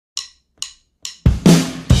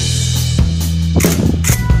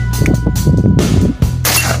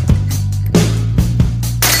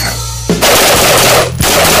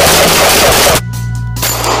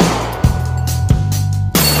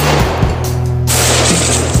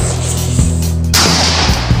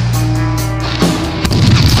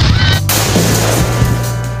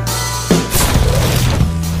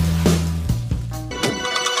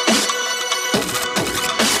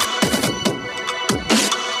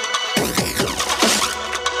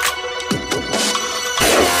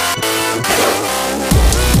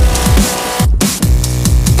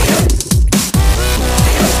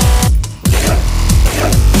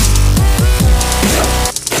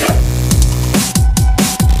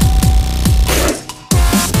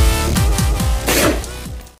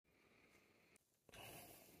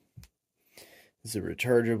It's a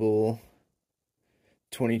rechargeable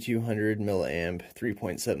 2200 milliamp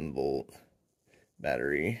 3.7 volt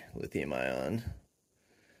battery, lithium ion.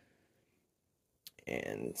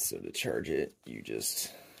 And so to charge it, you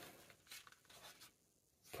just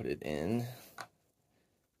put it in,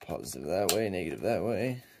 positive that way, negative that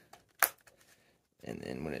way, and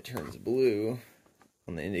then when it turns blue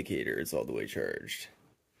on the indicator, it's all the way charged.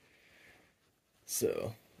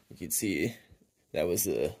 So you can see that was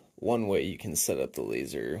the one way you can set up the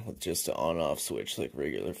laser with just an on-off switch like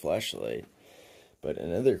regular flashlight. But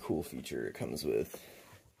another cool feature it comes with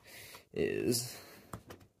is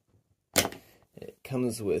it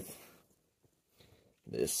comes with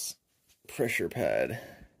this pressure pad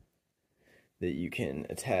that you can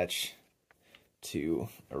attach to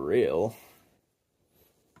a rail.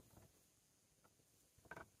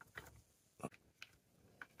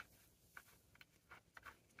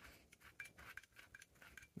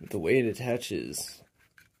 The way it attaches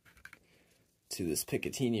to this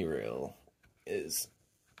picatinny rail is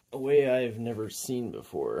a way I've never seen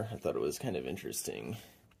before. I thought it was kind of interesting.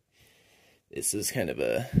 This is kind of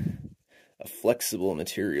a flexible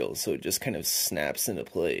material, so it just kind of snaps into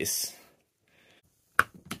place.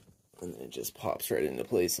 And it just pops right into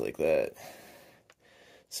place like that.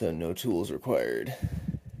 So no tools required.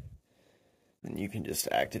 And you can just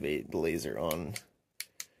activate the laser on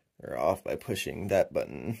or off by pushing that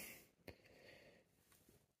button.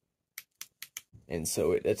 And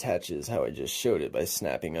so it attaches how I just showed it by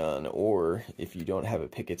snapping on, or if you don't have a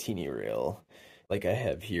picatinny rail, like I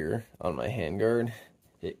have here on my handguard,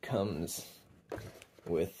 it comes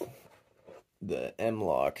with the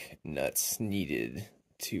M-Lok nuts needed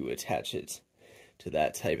to attach it to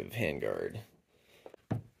that type of handguard.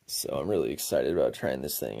 So I'm really excited about trying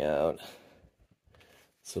this thing out.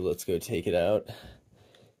 So let's go take it out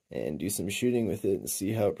and do some shooting with it and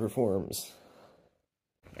see how it performs.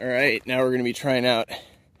 Alright, now we're going to be trying out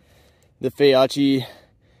the Feyachi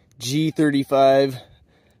G35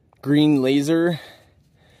 green laser.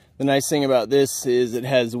 The nice thing about this is it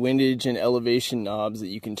has windage and elevation knobs that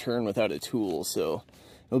you can turn without a tool, so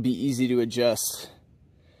it'll be easy to adjust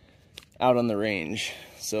out on the range.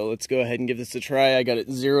 So let's go ahead and give this a try. I got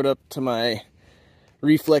it zeroed up to my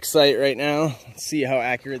reflex sight right now. Let's see how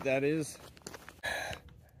accurate that is.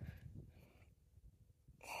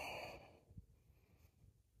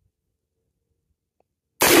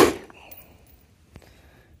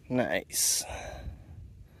 Nice.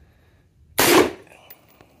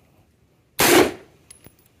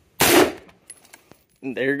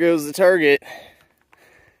 And there goes the target.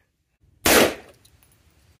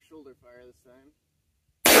 Shoulder fire this time.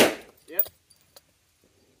 Yep.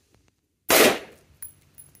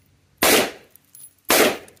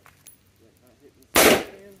 Not hitting the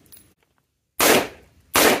stand.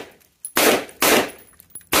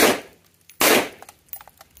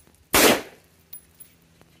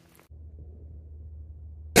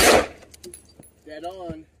 Dead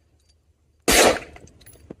on.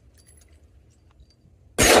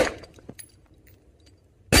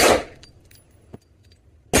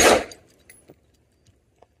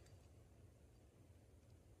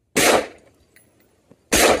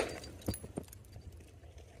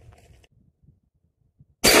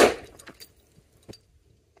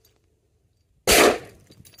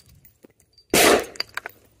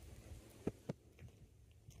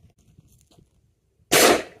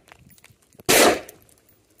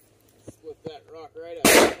 Split that rock right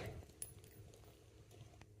out.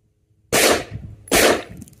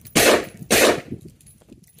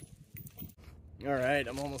 Alright,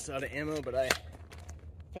 I'm almost out of ammo, but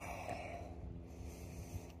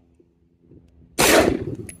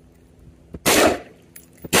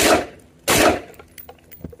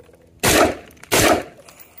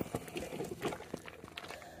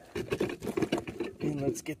and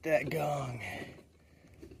let's get that gong.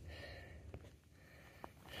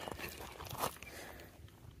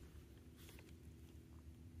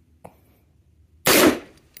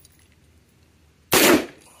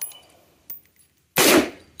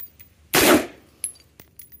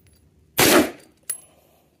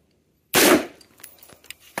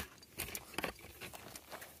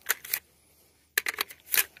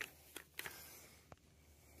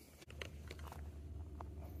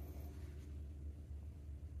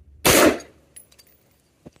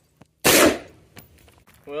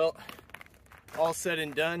 Well, all said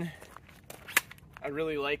and done, I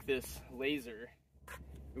really like this laser.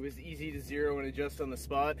 It was easy to zero and adjust on the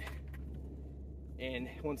spot, and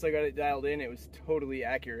once I got it dialed in, it was totally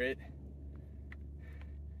accurate.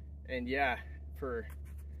 And yeah, for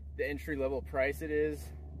the entry-level price it is,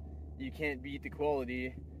 you can't beat the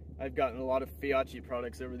quality. I've gotten a lot of Feyachi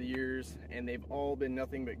products over the years, and they've all been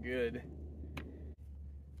nothing but good.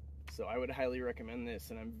 So I would highly recommend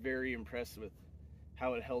this, and I'm very impressed with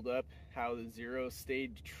how it held up, how the zero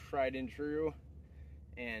stayed tried and true,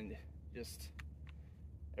 and just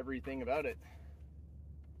everything about it.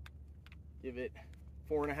 Give it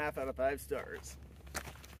 4.5 out of 5 stars.